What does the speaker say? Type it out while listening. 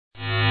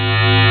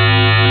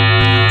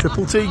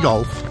Triple T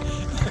Golf,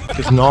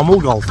 just normal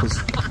golfers,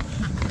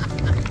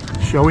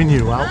 showing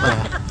you out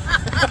there,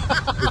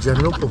 the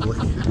general public,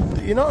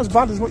 that you're not as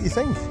bad as what you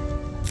think.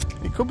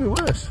 It could be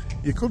worse.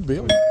 You could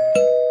be.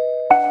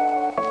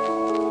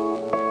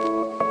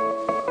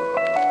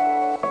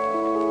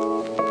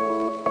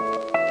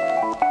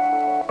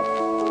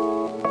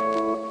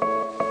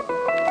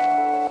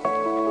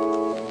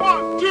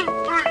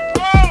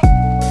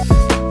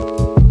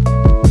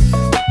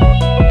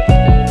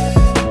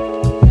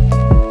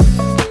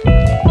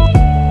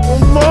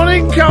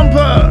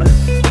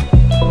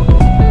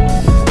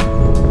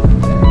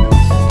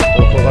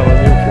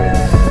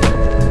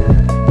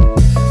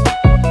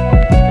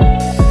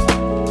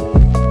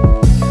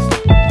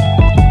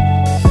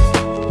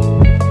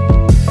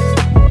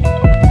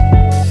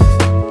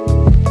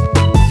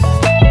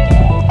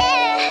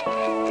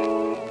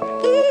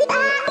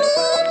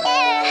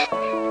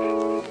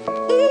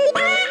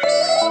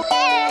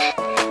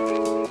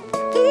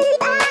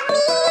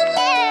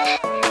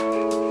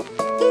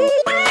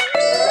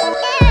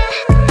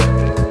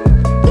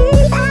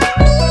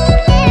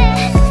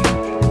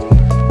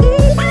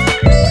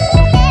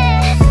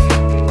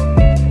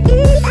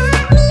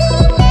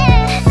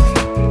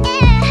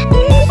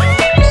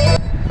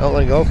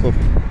 Outlane Golf Club,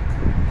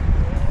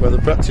 where the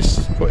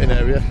practice putting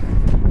area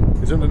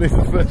is underneath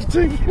the first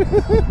tee.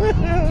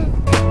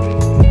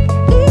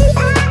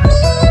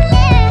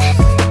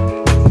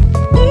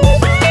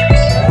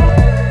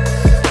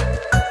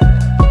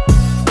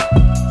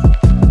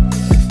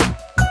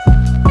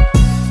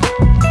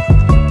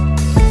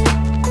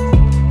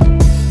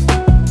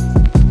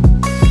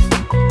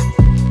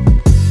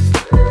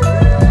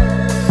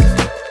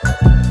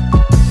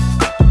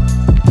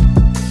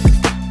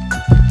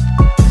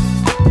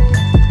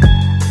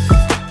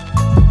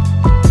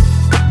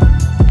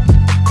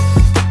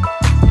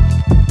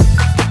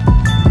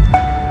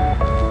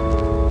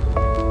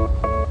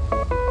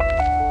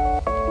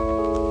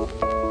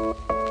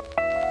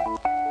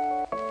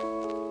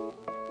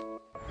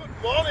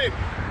 Morning,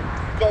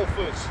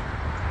 golfers.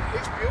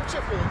 It's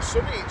beautiful, it's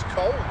sunny, it's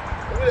cold.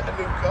 We're at a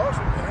new course.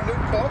 We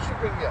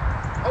bring you.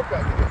 I'll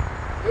grab you.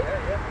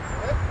 Yeah.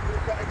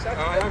 You're quite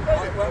excited. I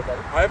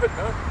haven't,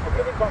 no. I've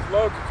driven past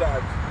loads of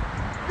times.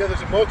 Yeah,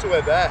 there's a motorway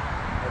there.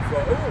 I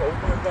thought, oh,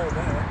 I'm going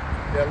there.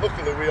 Yeah,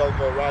 luckily we all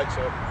go right,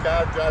 so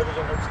car drivers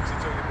on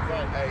 162, you'll be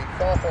fine. A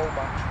 4-hole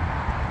match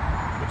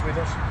between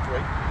us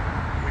three.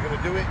 We're going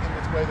to do it in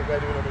this way that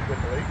we're doing on the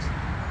Winter Leagues.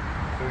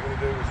 So we're going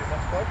to do, is it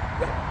match play?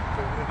 Yeah. So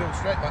we're going to do a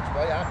straight match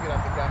play, half your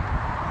handicap,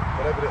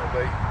 whatever it'll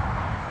be.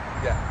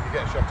 Yeah, you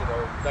get a shot to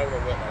know. Darren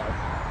will work that out.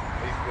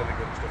 He's really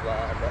good and stuff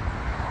like that.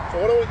 So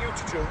what I want you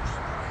to choose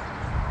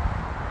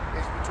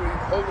is between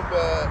hole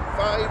number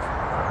 5,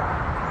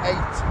 8,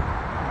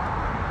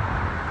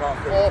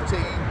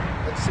 14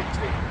 and 16.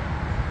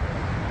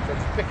 So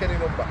just pick any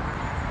number.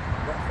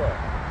 Not 4.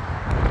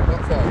 Not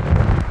 4.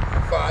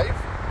 5,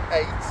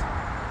 8,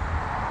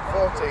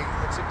 14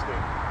 and 16.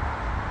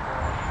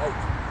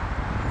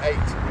 8. I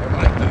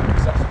like that,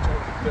 because that's a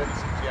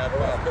 236 yard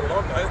bar.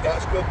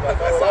 That's good.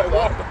 That's like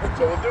one.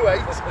 So we'll do 8.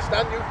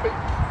 Stan, you pick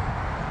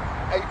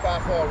 8 par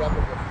 4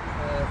 randomly.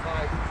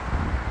 5.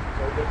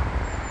 So we'll do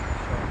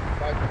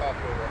 5 par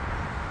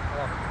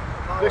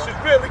 4. This is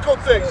really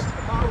good, this.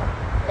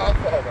 Par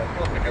 4 then.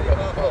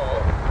 Par 4.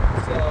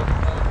 So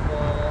par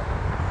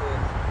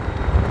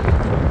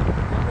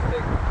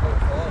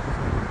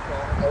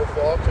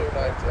 4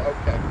 290.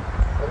 Okay.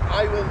 Well,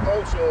 I will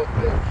also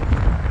pick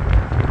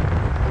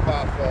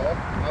par 4,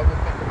 I will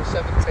pick up a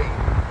 17,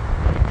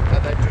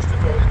 and then just to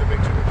throw it in the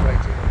mix with the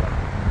 18 and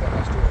that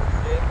last one.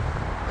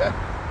 Yeah?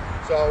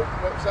 So,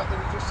 what was that that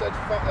you just said?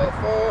 4,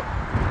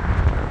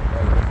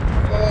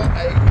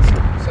 8,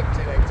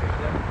 17, 18.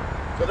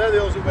 Yeah. So they're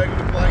the ones that we're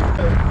going to play.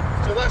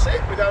 So that's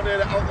it, we're down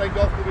here at Outlane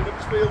Golf Club in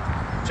Huddersfield.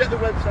 Check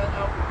the website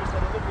out, we just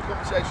had a lovely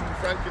conversation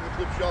with Frank in the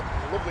club shop.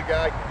 He's a lovely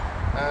guy.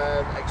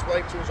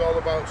 Explained to us all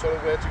about sort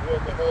of where to go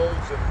on the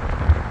holes and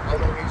how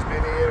long he's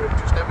been here and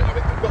just everything. I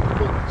mean, they've got the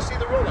cool. You see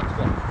the Rolex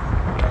clock?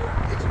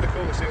 It's the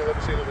coolest thing I've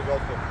ever seen on the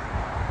golf club.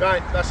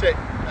 Right, that's it.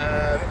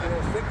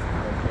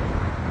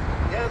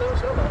 Yeah, no,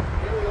 it's all right.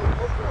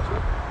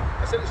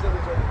 I said it's not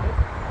his own club.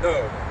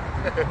 No.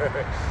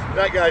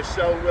 Right, guys.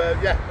 So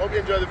yeah, hope you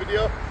enjoy the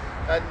video,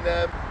 and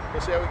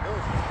we'll see how it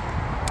goes.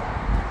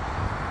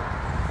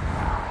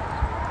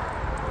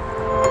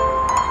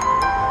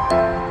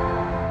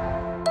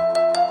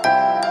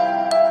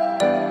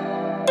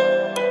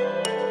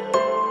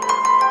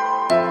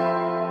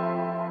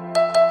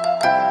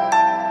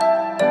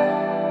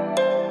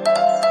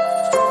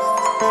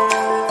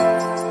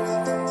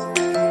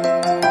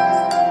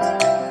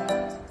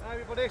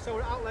 So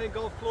we're at Outlane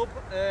Golf Club,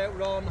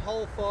 we're on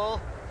hole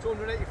 4,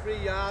 283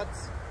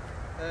 yards,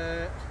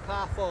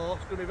 par 4.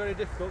 It's going to be very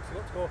difficult, so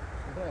let's go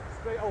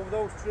straight over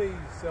those trees.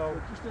 So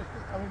just I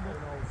mean,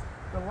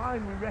 the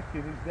line we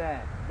reckon is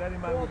there. Bear in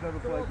mind we've never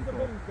played before.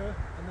 The bunker,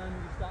 and then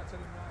you start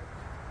turning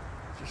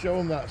right. to show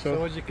them that.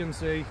 So as you can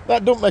see,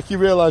 that don't make you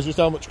realise just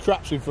how much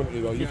crap's in front of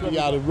you though. You've got a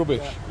yard of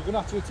rubbish. Yeah. You're going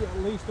to have to hit it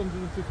at least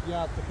 150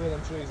 yards to clear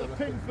them trees. The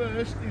pin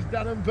first is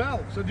Darren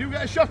Bell. So do you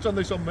get a shot on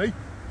this on me?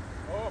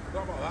 Oh, I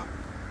forgot about that.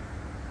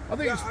 I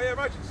think it's, I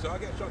imagine so. I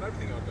get a shot on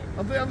everything I do.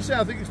 I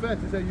think it's fair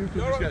to say you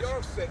could just get. You're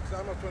on 6,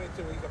 I'm on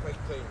 22, he's on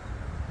 18.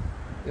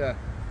 Yeah.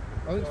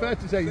 I think it's fair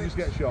to say you just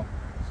get a shot.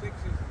 6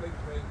 leaves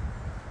me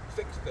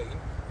 16.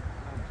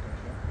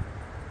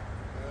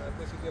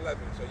 This is 11,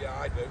 so yeah,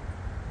 I do.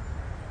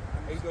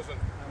 He doesn't.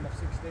 I'm off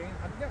 16.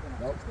 I did get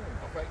one off 16.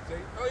 Off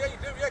 18. Oh yeah, you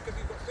do, yeah, because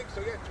he's got 6,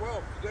 so yeah,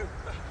 12. You do.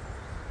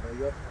 There you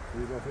go.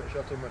 You go for a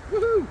shot on me.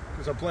 Woohoo!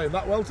 Because I'm playing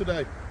that well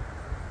today.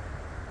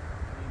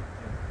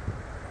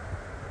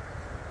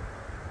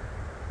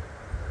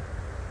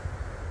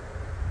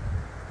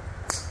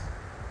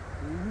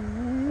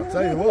 I'll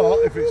tell you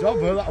what, if it's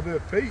over, that'll be a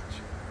peach.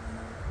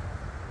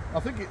 I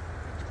think it.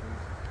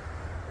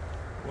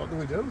 What do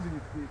we do?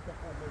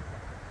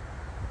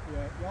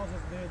 Yeah, yours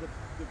is near the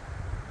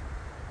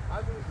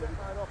I'm going to set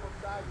mine off on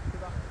side to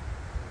that.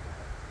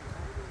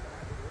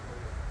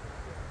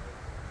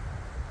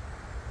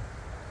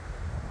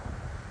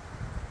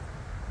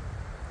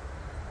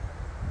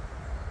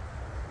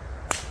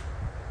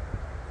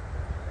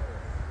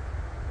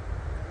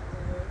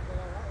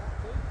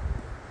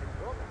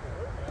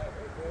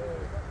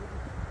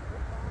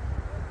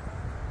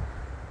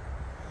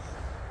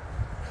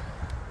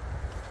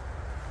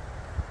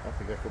 I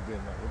think I could be in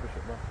that rubbish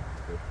at back.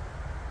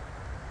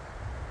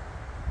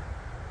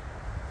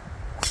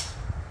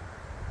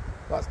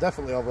 That's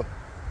definitely over.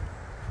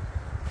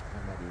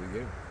 That might be with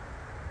you.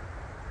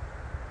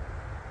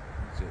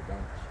 See it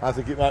bounce. I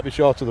think it might be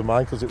shorter than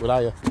mine because it would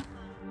higher.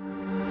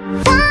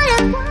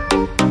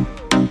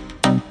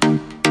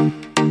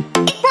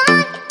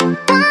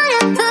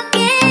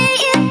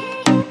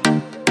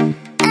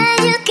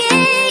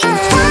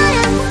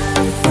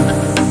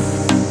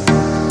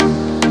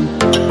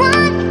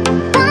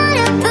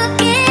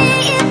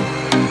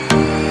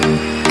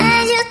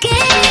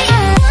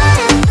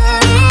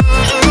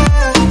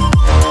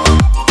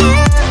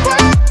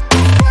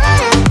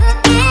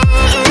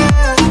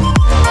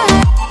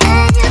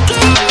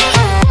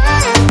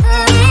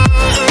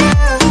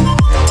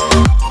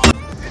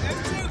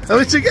 Are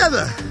we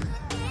together?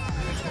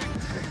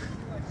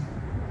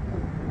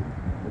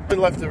 Been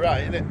left to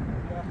right, isn't it?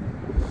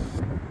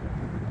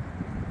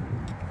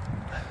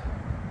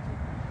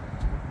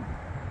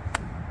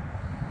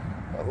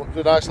 That looks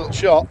a nice little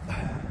shot.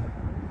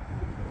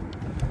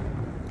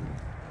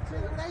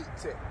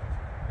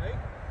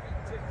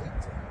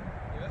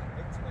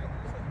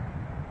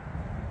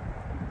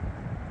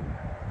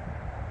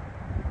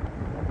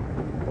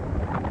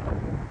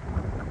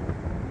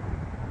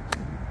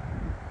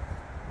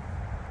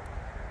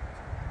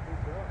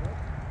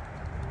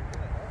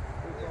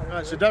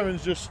 Right, so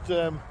Darren's just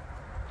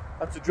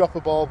had to drop a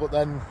ball, but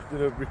then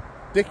did a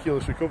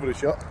ridiculous recovery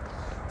shot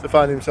to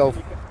find himself.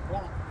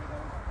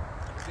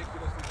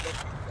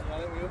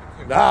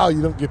 No,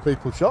 you don't give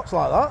people shots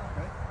like that.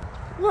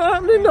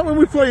 Well, not when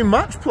we're playing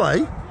match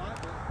play.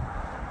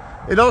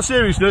 In all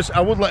seriousness,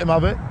 I would let him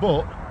have it,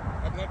 but.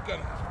 I'm not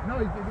gonna. No,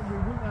 we wouldn't let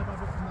him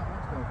have it from that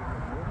match play.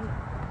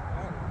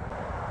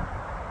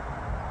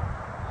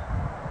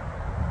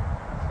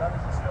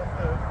 Darren's still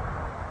third.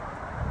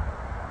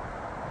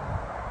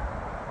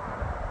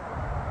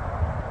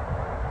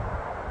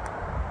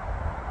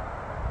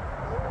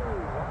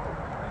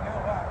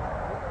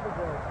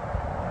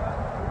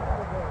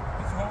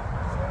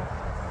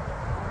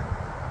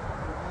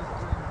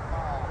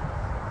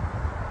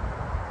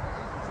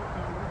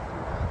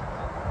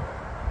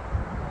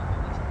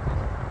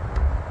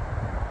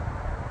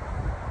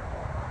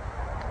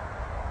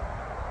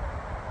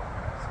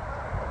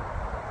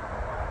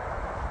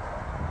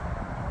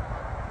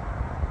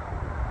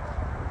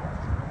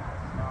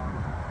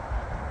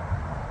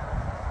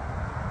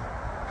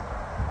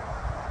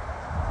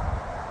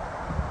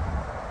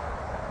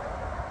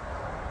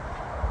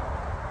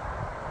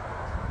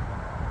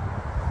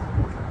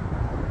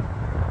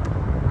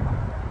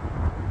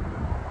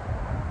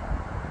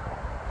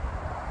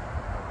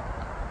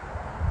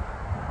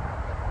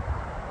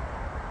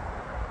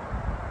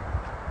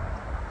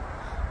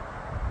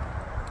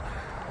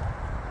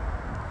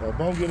 Well,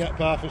 bogey net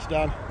par for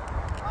Stan.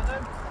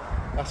 Pardon?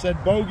 I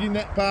said bogey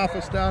net par for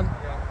Stan.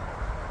 Yeah.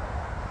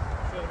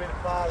 Should have been a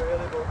par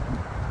really, but.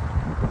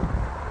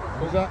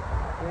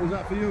 What was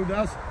that for you,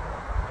 Daz?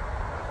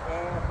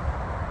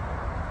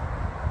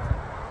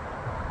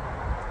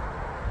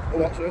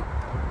 What, sir?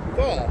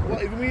 4?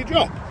 What, even when you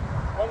drop?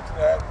 1 to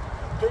there,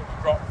 2 to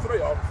drop,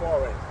 3 on,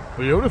 4 in.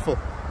 Beautiful.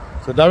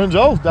 So Darren's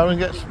all. Darren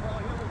gets.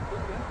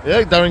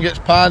 Yeah, Darren gets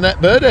par net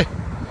birdie.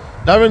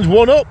 Darren's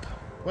 1 up.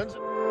 When's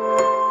it?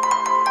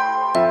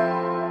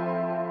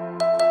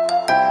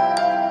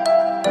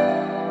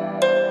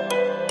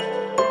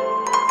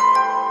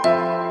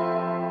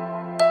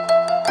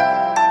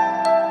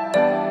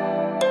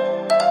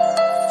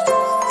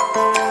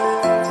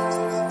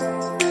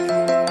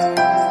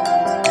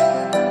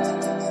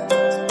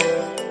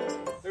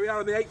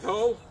 On the 8th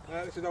hole,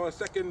 this is our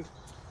second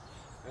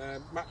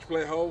Match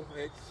play hole.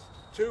 It's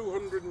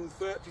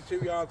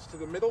 232 yards to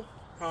the middle,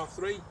 par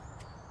 3,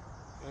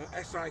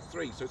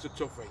 SI3, so it's a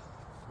toughie.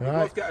 We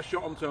both get a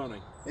shot on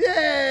Tony.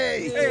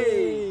 Yay!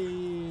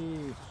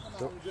 Hey!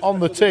 So on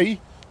the tee,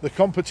 the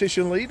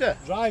competition leader.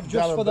 Drive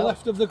just for the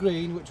left of the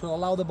green, which will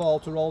allow the ball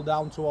to roll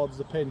down towards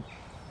the pin.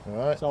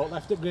 Right. So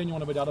left at green you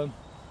want to be, Darren.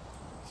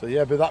 So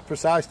yeah, be that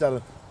precise,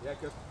 Darren. Yeah,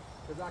 because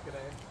I can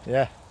aim.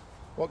 Yeah.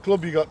 What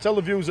club you got? Tell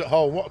the viewers at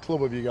home, what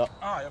club have you got?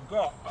 I have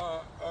got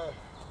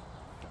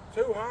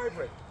 2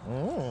 hybrid.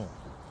 Oh.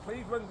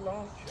 Cleveland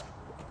launcher.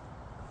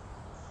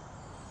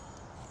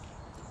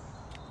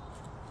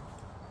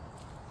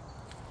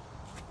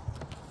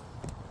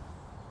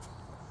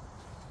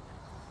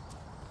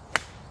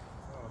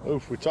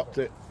 Oof, we topped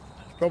it.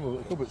 It's probably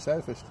the club at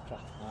safest.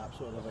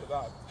 Absolutely. Look at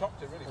that.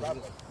 Topped it really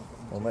badly.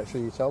 Well, make sure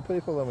you tell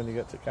people then when you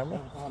get to camera.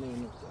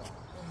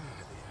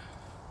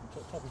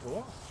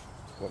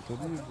 What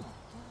club do you?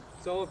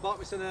 So I've bought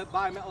this in a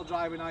bimetal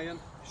driving iron.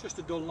 It's just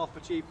a Dunlop, a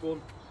cheap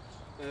one.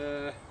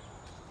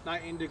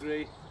 19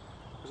 degree.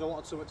 Because I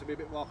wanted something to be a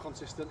bit more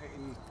consistent,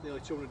 hitting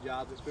nearly 200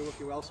 yards. It's been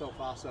working well so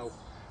far, so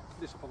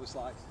this will probably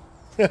slice.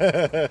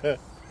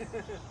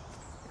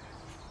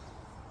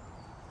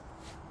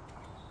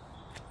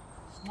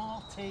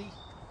 Small tee,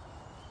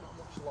 not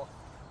much loft.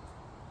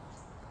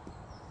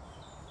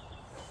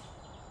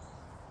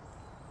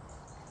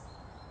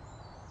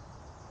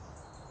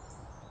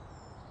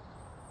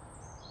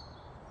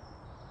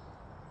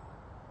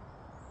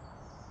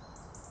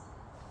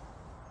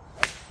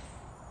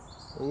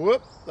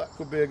 Whoop, that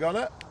could be a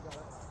goner.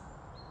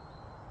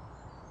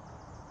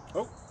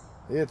 Oh,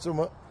 he had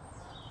somewhat.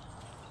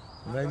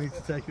 May need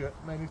to take a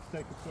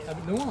photo. I've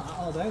been doing that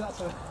all day, that's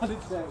why I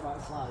didn't say it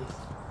about slice.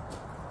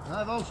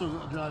 I've also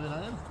got a driving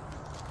iron.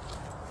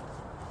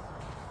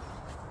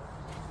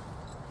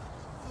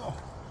 Oh.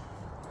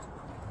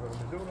 Well,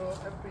 we're doing our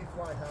MP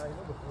fly high,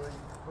 number 3,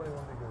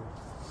 21 degrees.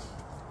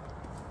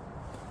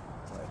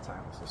 Right,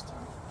 time is this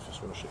time. It's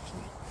just what a 60.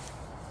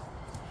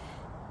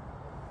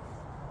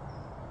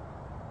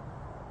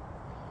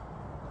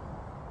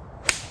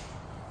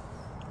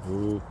 Ooh.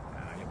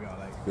 Nah, you'll be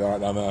alright. be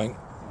alright down there, I think.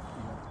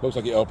 Looks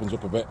like it opens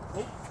up a bit.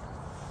 It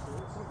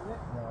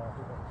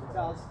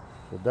does.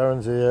 So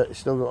Darren's here, he's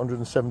still got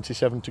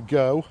 177 to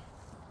go.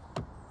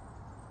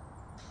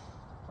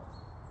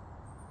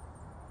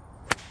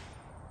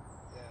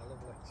 Yeah,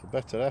 lovely. It's a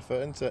better effort,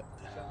 isn't it?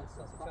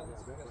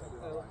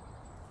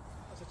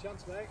 That's a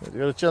chance, mate. You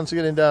got a chance of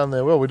getting down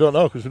there? Well, we don't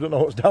know because we don't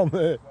know what's down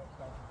there.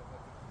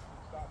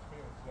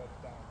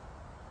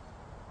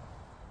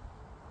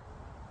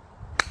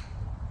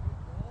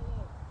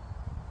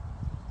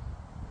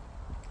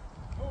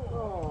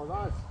 Oh,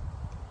 nice.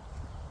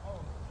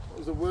 That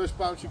was the worst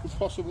bounce you could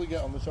possibly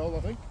get on this hole, I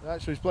think.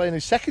 Right, so he's playing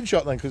his second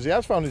shot then because he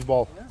has found his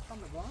ball. Yeah,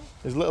 found it well.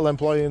 His little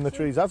employee in the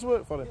trees has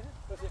worked for him. Yeah,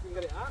 let's see if we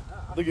can get it out.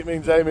 I think it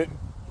means aim it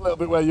a little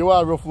bit where you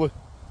are, roughly.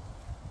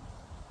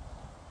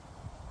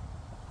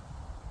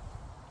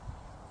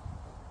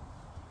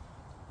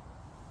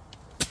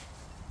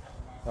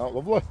 Oh,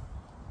 lovely.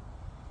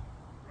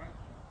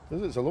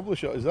 It's a lovely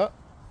shot, is that?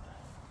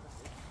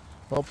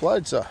 Well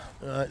played, sir.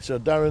 Right, so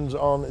Darren's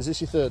on. Is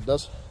this your third,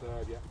 Daz?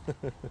 Third, yeah.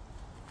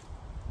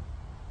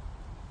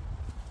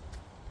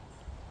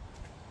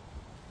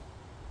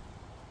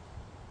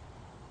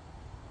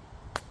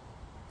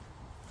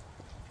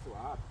 Too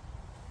hard.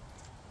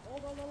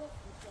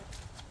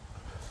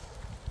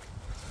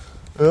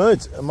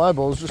 Right, and my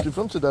ball's just in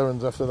front of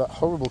Darren's after that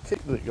horrible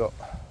kick that it got.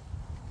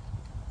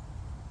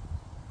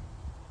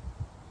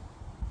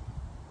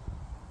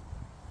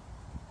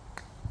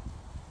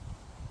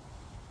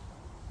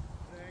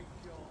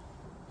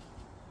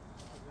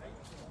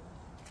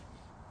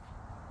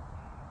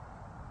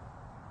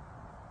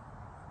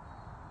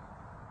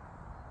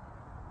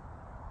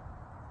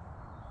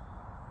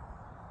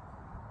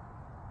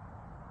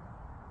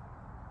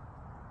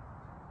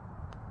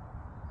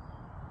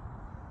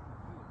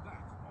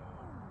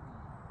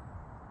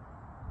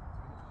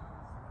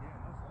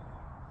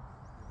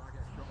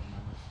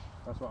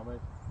 That's what I mean.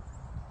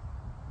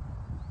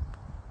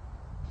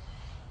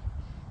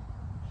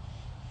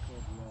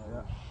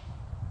 Yeah.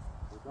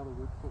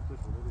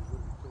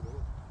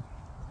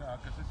 No,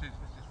 because this is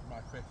for my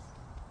 5th.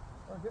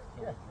 Oh, So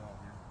yeah.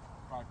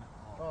 5 next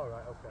more. Oh,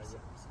 right, okay, yeah.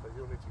 So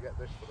you'll need to get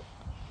this for them.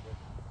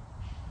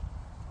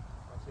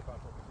 Let's see if I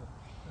put this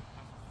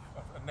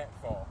in. A net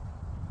 4.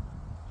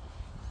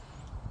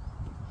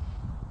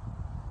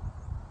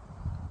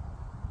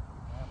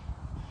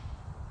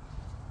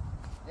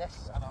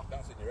 Yes. I know.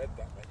 That's in your head,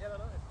 that, mate. Yeah, I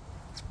know.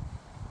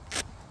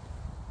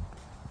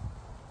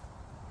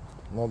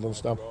 Well done,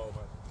 Stan. Go,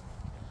 mate.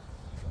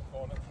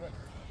 4 next ring.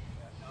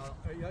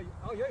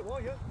 Oh, yeah,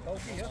 well, yeah.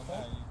 Bogey, yeah.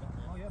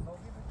 Oh, yeah,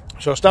 bogey.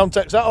 So Stan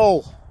takes that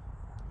all.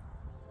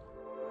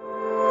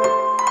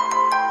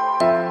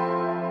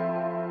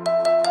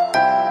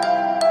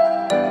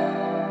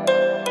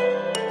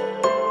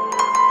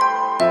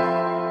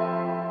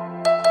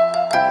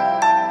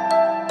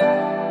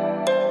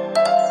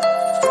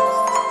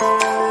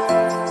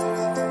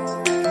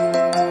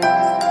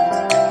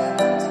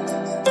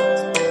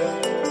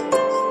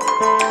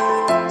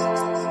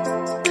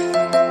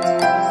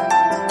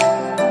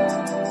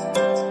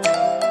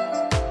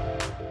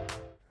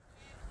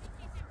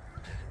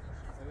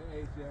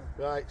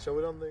 Right, so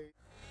we're on the...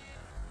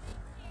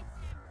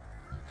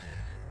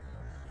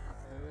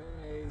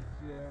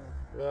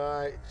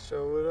 Right,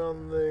 so we're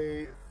on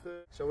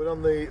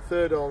the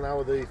third hole now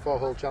of the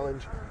 4-hole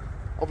challenge.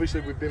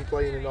 Obviously we've been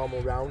playing a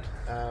normal round.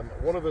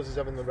 One of us is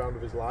having the round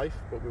of his life,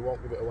 but we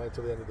won't give it away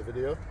until the end of the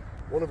video.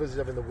 One of us is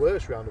having the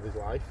worst round of his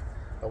life,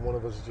 and one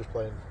of us is just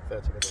playing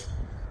fair to middle.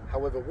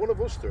 However, one of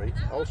us three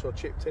also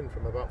chipped in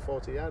from about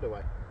 40 yards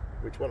away,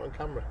 which went on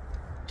camera.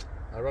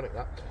 Ironic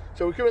that.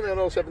 So we're currently on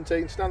hole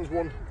 17. Stan's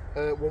 1-1,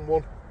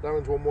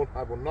 Darren's 1-1,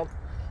 I've won none.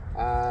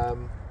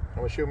 I'm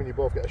assuming you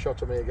both get a shot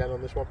at me again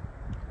on this one.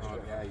 Oh,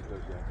 yeah, he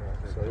does, yeah.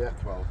 So yeah,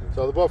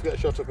 so they both get a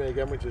shot at me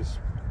again, which is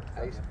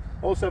ace.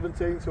 Hole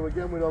 17, so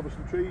again we're over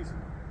some trees.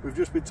 We've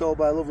just been told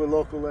by a lovely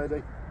local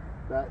lady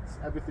that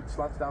everything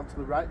slants down to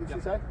the right, did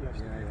she say? Yes.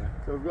 Yeah.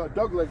 So we've got a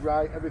dog leg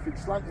right, everything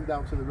slanting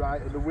down to the right,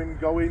 and the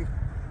wind going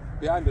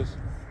behind us.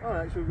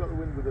 Alright, so we've got the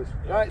wind with us.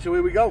 Yeah. Right, so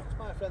here we go.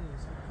 My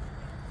friends,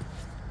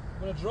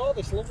 I'm going to draw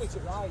this lovely to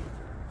right.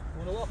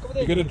 I'm going to walk over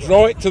there. You're going to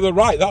draw it to the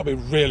right? That'll be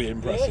really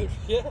impressive.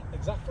 Yeah,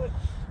 exactly.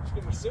 It's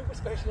going to be super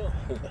special.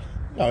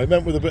 No, I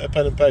meant with a bit of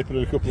pen and paper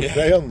and a couple of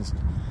crayons.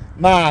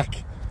 Mark,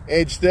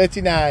 age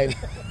 39.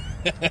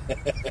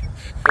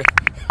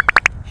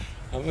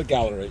 And the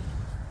gallery.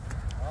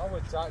 Oh, we're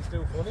trying to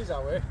do funnies,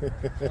 are we?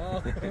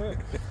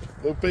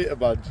 Little Peter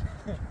badge.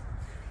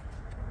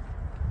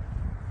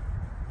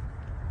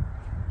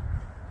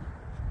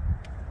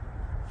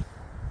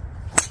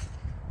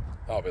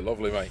 That'll be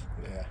lovely, mate.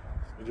 Yeah.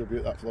 Would you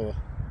rebuke that floor?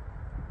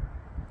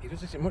 He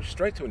does this much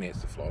straighter when he hits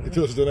the floor. He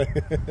does, doesn't he?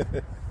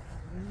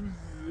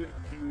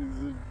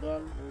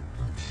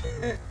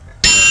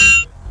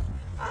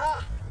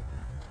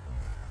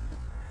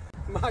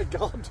 My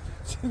God,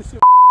 since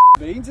you've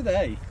been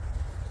today.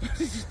 What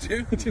did you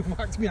do? You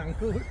whacked my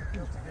ankle.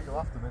 You'll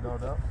after me, no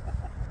doubt.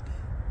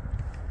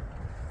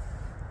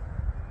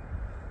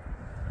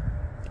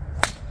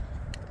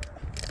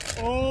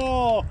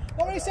 Oh,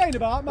 what were you saying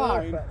about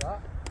mine? Perfect,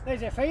 that.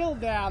 There's a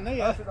field down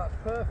there. I think that's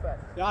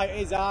perfect. Yeah,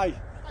 it is high.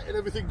 And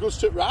everything goes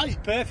to right.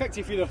 Perfect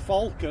if you're a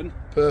falcon.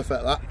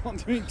 Perfect, that.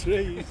 Not doing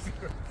trees.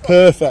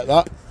 Perfect,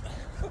 that.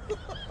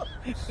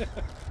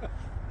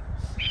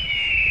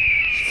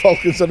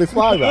 Falcons on the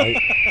fly, right?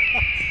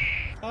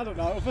 I don't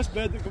know, the first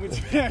bird that come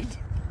into my head.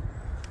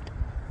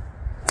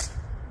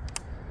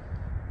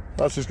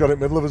 That's just got it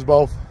middle of us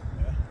both.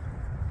 Yeah.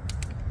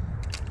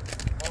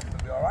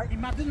 It'll be alright. He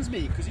maddens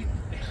me because he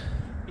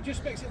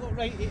just makes it look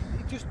right, it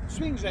just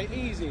swings right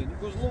easy and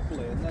it goes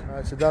lovely and then...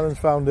 Right, so Darren's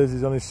found his,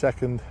 he's on his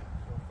second.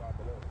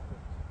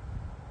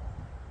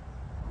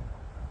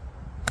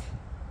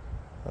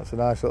 That's a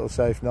nice little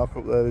safe knock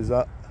up there, is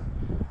that?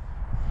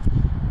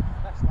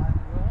 Best line in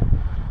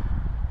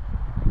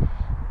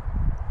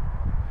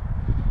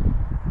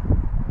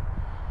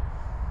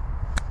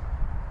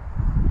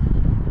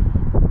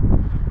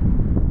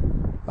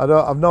the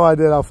world. I've no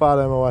idea how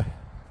far I'm away.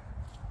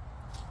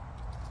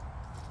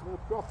 In a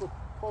proper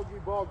foggy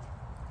bog.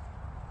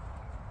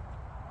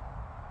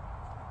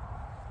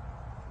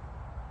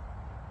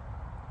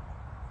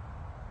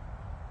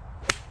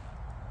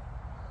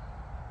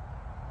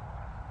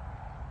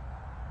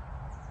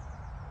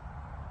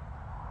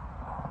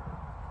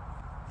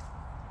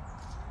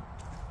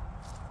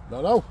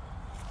 Don't know.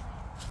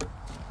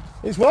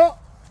 It's what?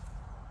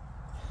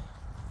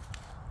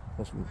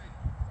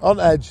 On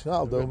edge,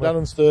 that'll do.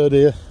 Darren's third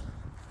here.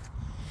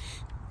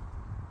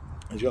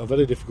 He's got a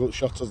very difficult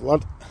shot as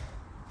lad.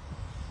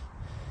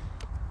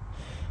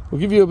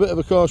 We'll give you a bit of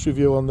a course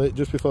review on the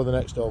just before the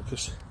next hole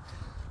because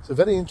it's a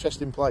very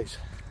interesting place.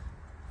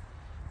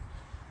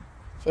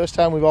 First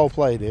time we've all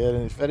played here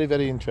and it's very,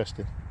 very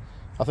interesting.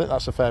 I think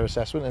that's a fair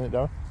assessment, isn't it,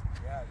 Darren?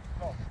 Yeah, it's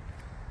top.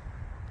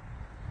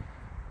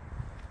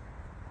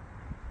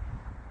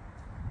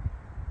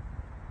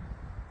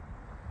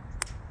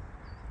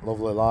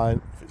 Lovely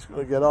line. If it's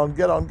going to get on,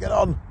 get on, get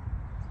on.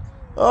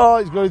 Oh,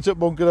 he's got it up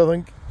bunker, I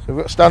think. So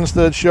we've got Stan's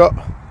third shot.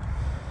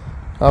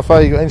 How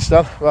far you got in,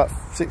 Stan? About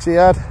 60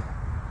 yards. So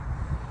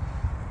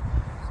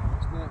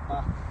it's near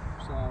back,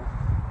 so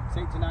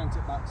 8 to 90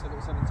 back, so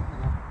it's 70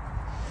 now.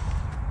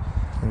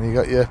 And you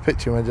got your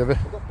pitching wedge, have you?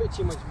 I've got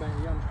pitching wedge, mate.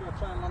 Yeah, I'm just going to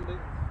try and land it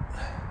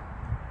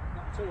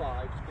not too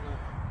high, just going to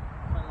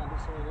try and land it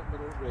so a little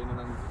bit of green and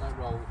then let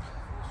roll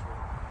this way.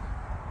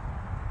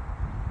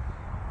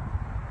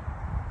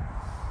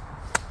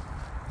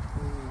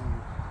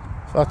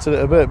 Flattered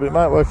it a bit, but it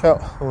might work out.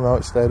 Oh no,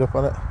 it stayed up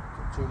on it.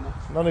 Too much.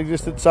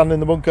 Non-existent sand in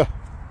the bunker.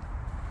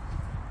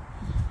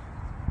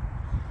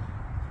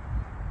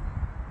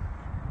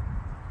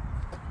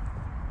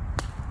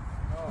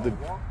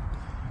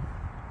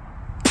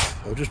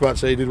 I was just about to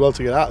say he did well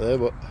to get out there,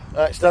 but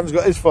right, Stan's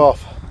got his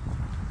fourth.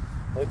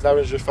 I think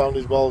Darren's just found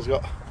his ball's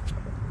gone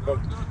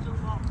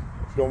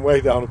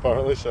way down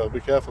apparently, so be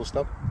careful,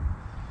 Stan.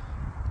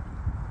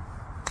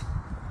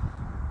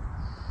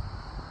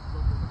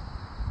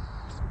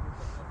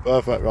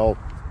 Perfect roll.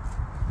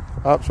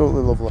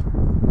 Absolutely lovely.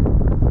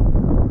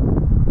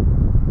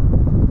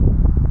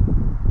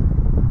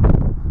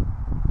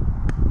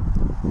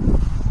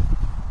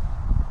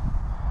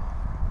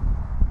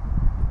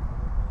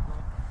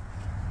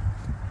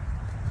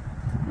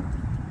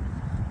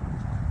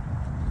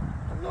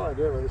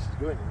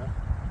 going, you know.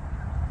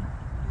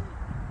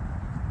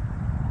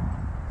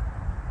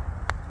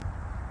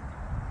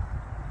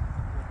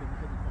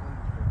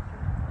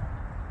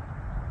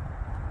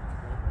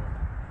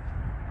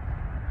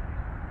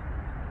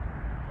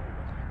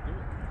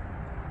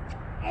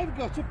 I've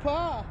got a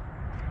par.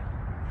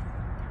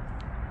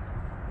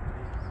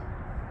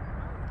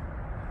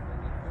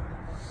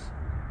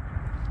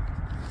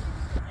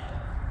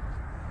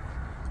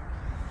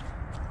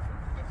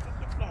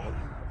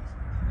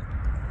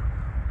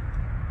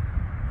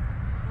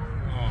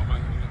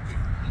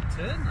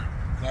 Turn that?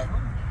 No.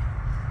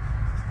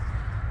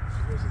 So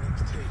where's the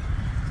next tee?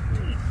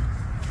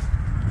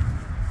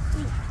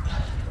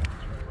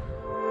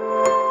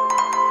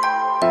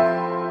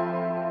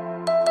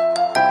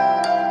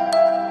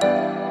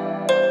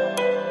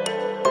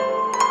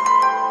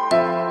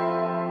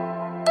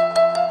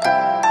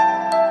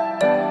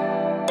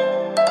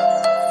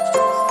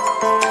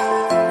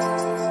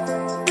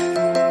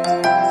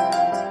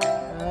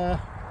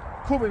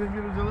 Come in and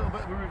give us a little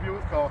bit of a review,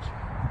 of course,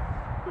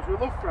 because we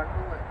love Frank,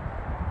 don't we?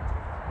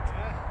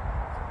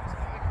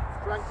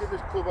 Frank in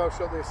this clubhouse,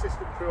 shot the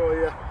assistant pro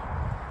here.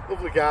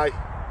 Lovely guy.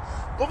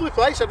 Lovely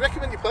place, I'd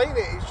recommend you playing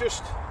it. It's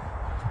just,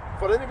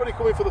 for anybody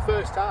coming for the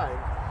first time,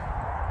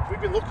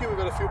 we've been lucky, we've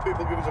had a few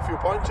people give us a few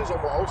pointers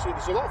on what holes.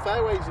 There's a lot of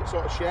fairways that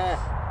sort of share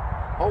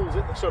holes,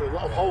 isn't there? Sorry, a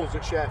lot of holes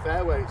that share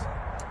fairways.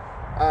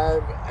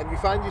 And you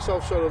find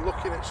yourself sort of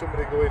looking at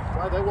somebody going,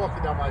 why they're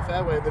walking down my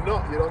fairway, and they're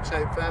not, you're on the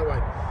same fairway.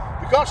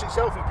 The course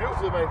itself is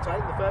beautifully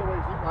maintained, the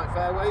fairways look like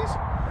fairways.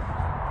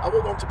 I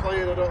wouldn't want to play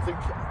it, I don't think,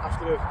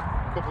 after a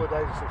couple of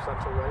days of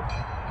substantial rain.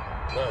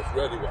 No, it's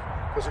really wet.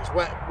 Because it's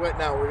wet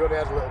now, we've only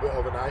had a little bit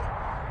overnight.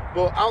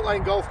 But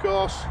Outlane Golf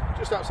Course,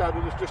 just outside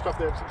of us, just off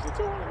the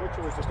M62,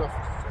 literally just off.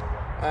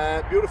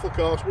 Beautiful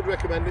course, would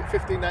recommend it,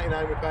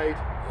 $15.99 we paid.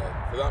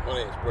 Yeah, for that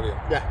money it's brilliant.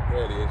 Yeah. It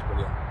really is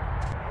brilliant.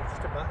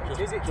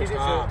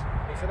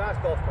 It's a nice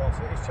golf course,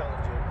 it is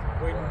challenging.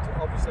 Wind,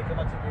 obviously, can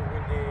imagine being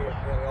windy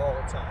nearly all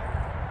the time.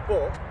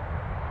 But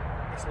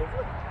it's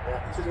lovely. Yeah,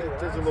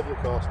 it is a lovely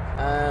course.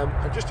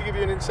 And just to give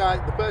you an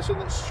insight, the person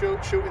that's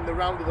shooting the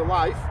round of the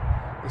life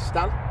is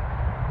Stan.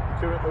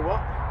 Currently what?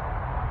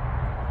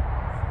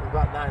 We're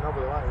about 9 over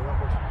the line, not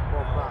much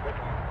more than that.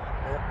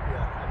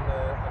 Yeah, and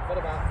I've got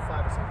about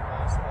 5 or 6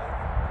 pars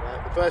there.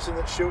 The person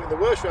that's shooting the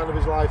worst round of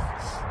his life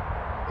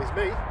is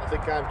me. I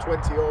think I'm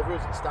 20 over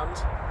as it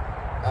stands.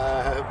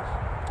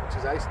 Which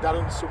is ace.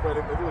 Darren's somewhere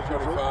in the middle as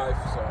usual. 25,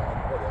 so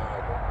I'm pretty high.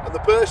 And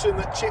the person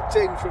that chipped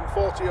in from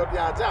 40 odd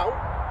yards out,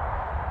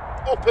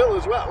 uphill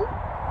as well,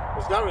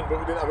 was Darren, but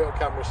we didn't have it on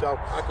camera, so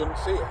I couldn't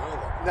see it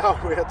either. no,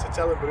 we had to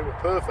tell him, but it was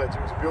perfect.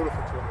 It was a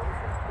beautiful turn.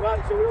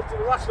 Right, so we're up to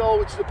the last hole,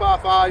 which is a par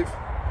 5. Is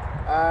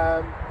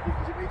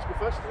it me to go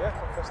first? Yeah,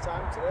 first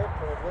time today,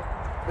 probably.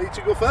 Me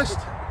to go first?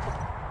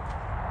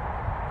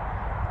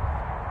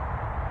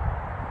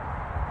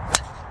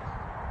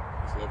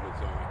 It's lovely,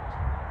 Tony.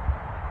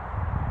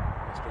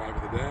 Best drive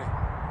of the day.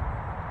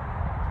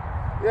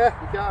 Yeah,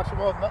 you can't have some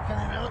more than that, can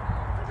you really?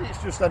 Maybe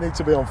it's just I need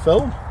to be on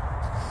film.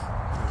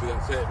 Maybe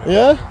that's it. Maybe,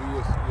 Yeah? Maybe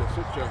you're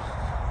such a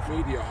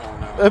media whore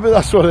now. Maybe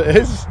that's what it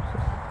is. I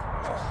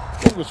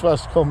think we're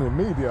supposed to call me a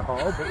media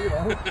whore, but you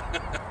know.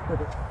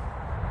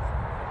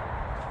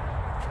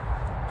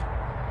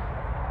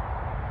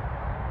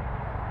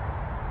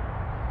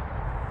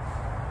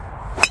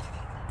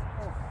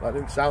 That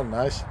didn't sound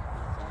nice. It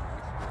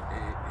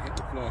hit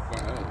the floor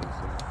quite early,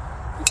 so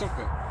it's up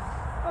it.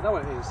 I know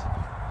it is.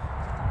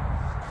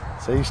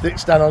 So you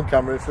stand on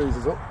camera, it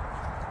freezes up.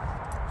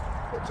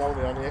 But it's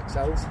only on the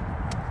XLs.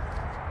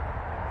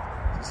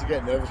 Just to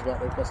get nervous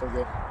about Newcastle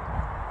again.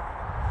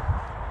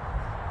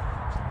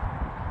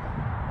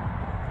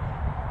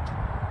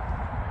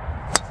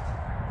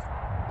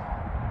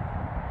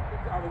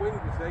 Out of the wind,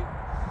 you see.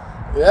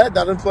 Yeah,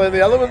 Darren playing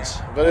the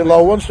elements. Very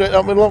low one, straight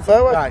down middle on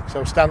fairway. Right,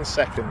 so stand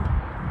second.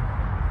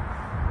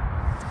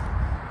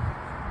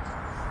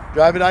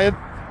 Driving iron.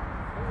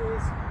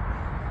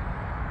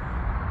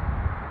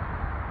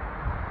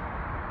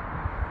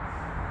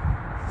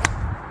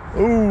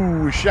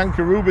 Ooh,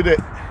 shankaroobied it.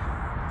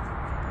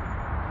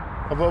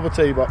 Above a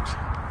tee box.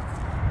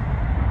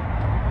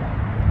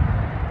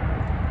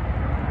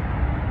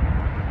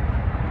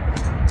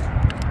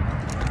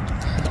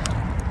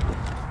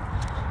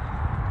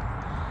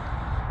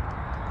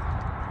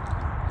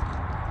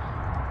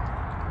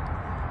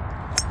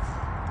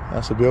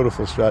 That's a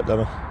beautiful strike,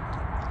 Darren.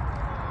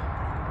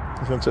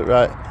 Isn't it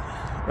right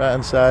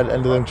hand side,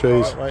 end of them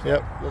trees. Right,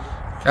 yep.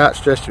 Can't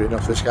stress you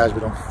enough, this guy's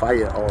been on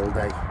fire all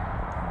day.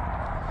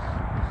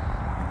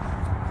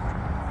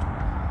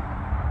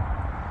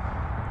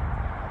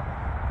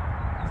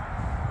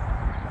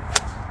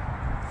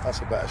 That's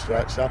a better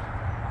strike, Sam.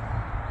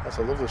 That's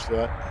a lovely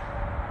strike.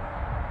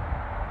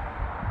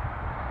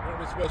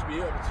 We're supposed to be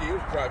able to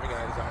use driving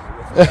irons out of the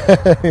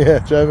rough. Yeah,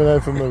 driving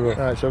out from the rough.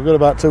 Right, so I've got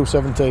about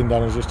 217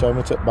 down, as just told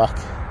me to tip back.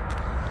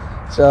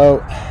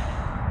 So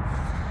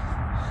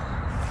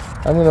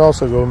I'm going to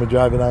also go with my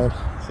driving iron,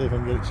 see if I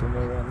can get it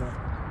somewhere around there.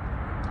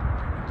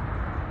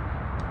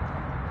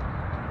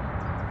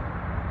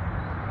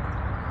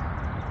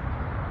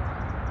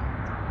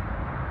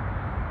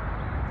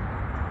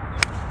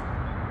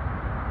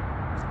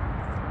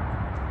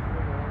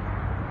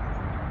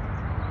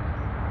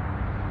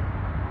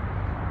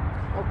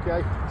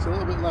 Okay, it's a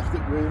little bit left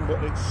at green,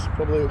 but it's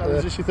probably up there.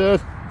 Is this your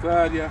third?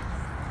 Third, yeah.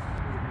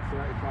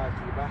 135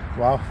 to the back.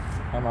 Wow,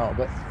 I'm out a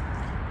bit.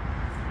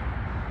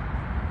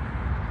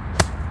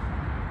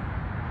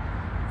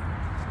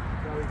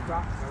 Very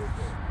flat, very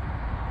good.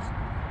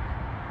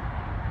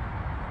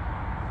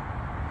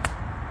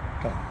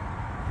 Okay.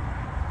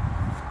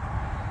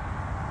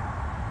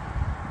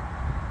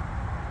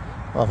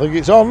 I think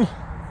it's on.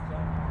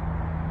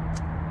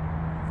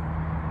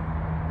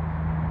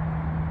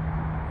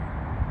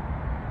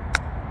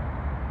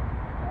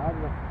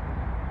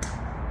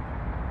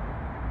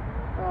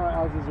 Alright,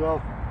 ours as well.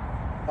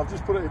 I've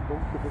just put it in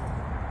bunker, but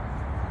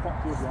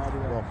back to your driver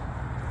there.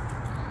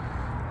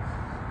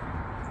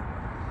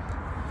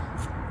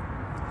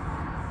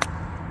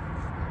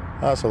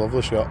 That's a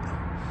lovely shot.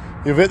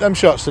 You've hit them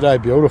shots today,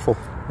 beautiful.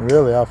 You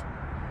really have.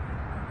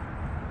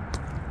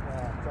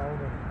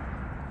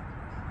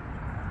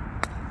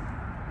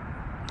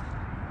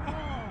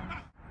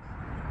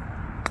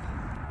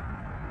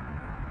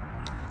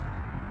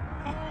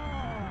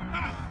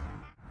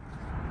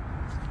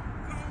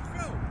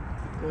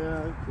 Yeah,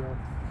 I think so.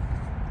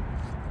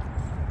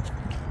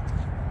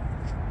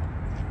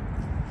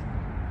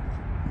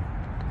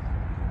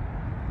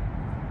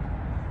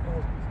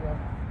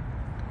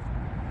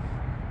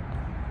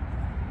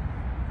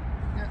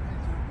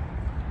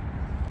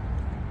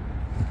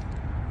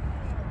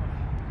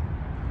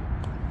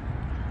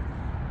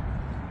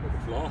 Look at the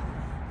floor.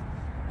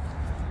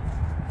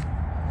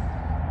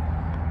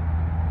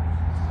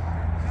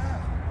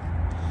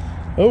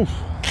 Oh.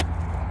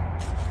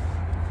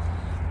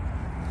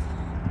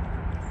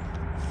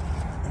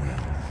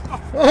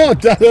 Oh,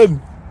 Darren!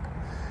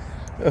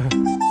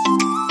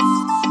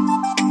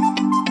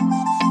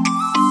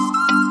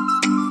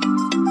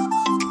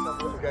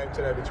 Little game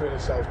today between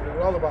ourselves, but it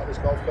was all about this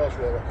golf course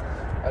really.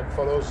 And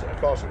for us, a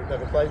course that we've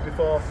never played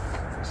before.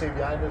 You see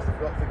behind us, they've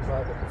got things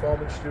like the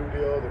performance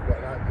studio, they've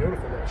got a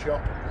beautiful little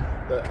shop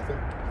that I think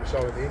you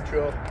saw in the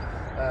intro.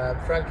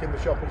 Frank in the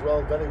shop as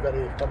well, very,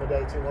 very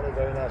accommodating, one a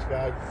very nice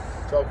guy,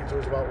 talking to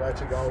us about where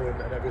to go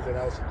and everything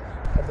else.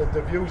 And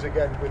the views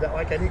again, with that,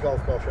 like any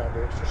golf course around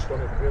here, it's just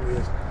stunning, it really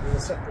is. There's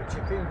a separate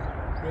chipping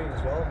green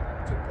as well.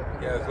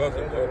 Yeah, there's loads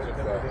of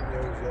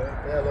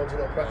yeah, loads of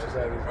little practice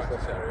areas.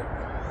 Practice area.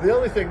 The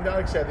only thing,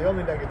 like I said, the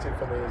only negative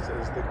for me is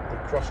the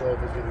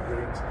crossovers with the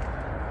greens.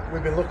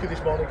 We've been lucky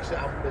this morning because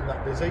it hasn't been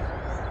that busy,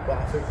 but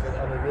I think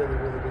that on a really,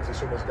 really busy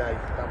summer's day,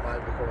 that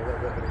might become a little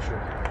bit of an issue.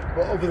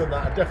 But other than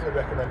that, I definitely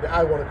recommend it.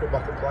 I want to come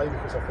back and play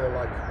because I feel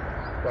like,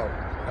 well,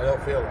 I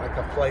don't feel like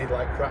I've played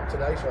like crap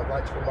today, so I'd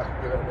like to come back and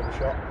give it another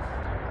shot.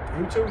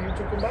 You two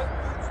come back?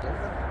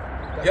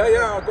 Yeah,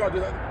 I've got to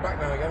do that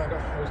back now again. I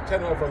was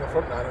 10 over on the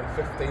front nine and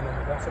 15 on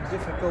the back. Some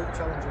difficult,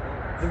 challenging.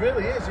 There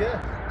really is, yeah.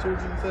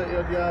 230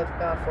 odd yards,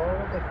 par 4,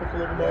 aren't there? A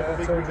couple of them over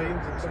big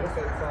ravines and stuff.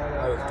 There's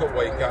a cut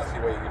where you can't see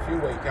where a few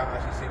where you can't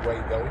actually see where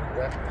you're going.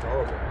 Yeah. It's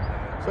horrible.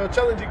 So a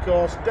challenging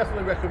course,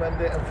 definitely recommend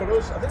it. And for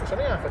us, I think it's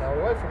only half an hour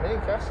away from me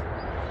and Cass.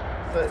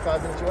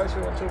 35 minutes away, so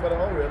we want to about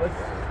it all really.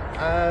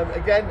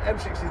 Again,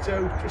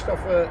 M62, just off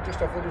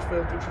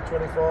Huddersfield, junction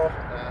 24.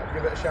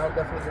 Give it a shout,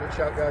 definitely give it a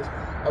shout, guys.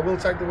 I will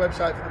tag the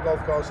website for the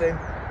golf course in.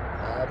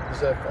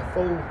 There's a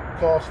full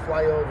course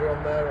flyover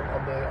on there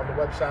on the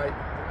website.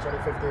 It's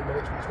only 15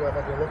 minutes, but it's worth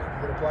having a look if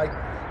you're going to play.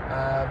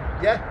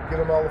 Yeah, give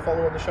them all a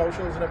follow on the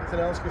socials and everything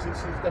else because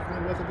it's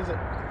definitely worth a visit.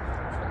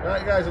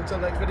 Alright, guys, until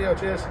next video,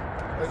 cheers.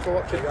 Thanks for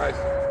watching, Guys.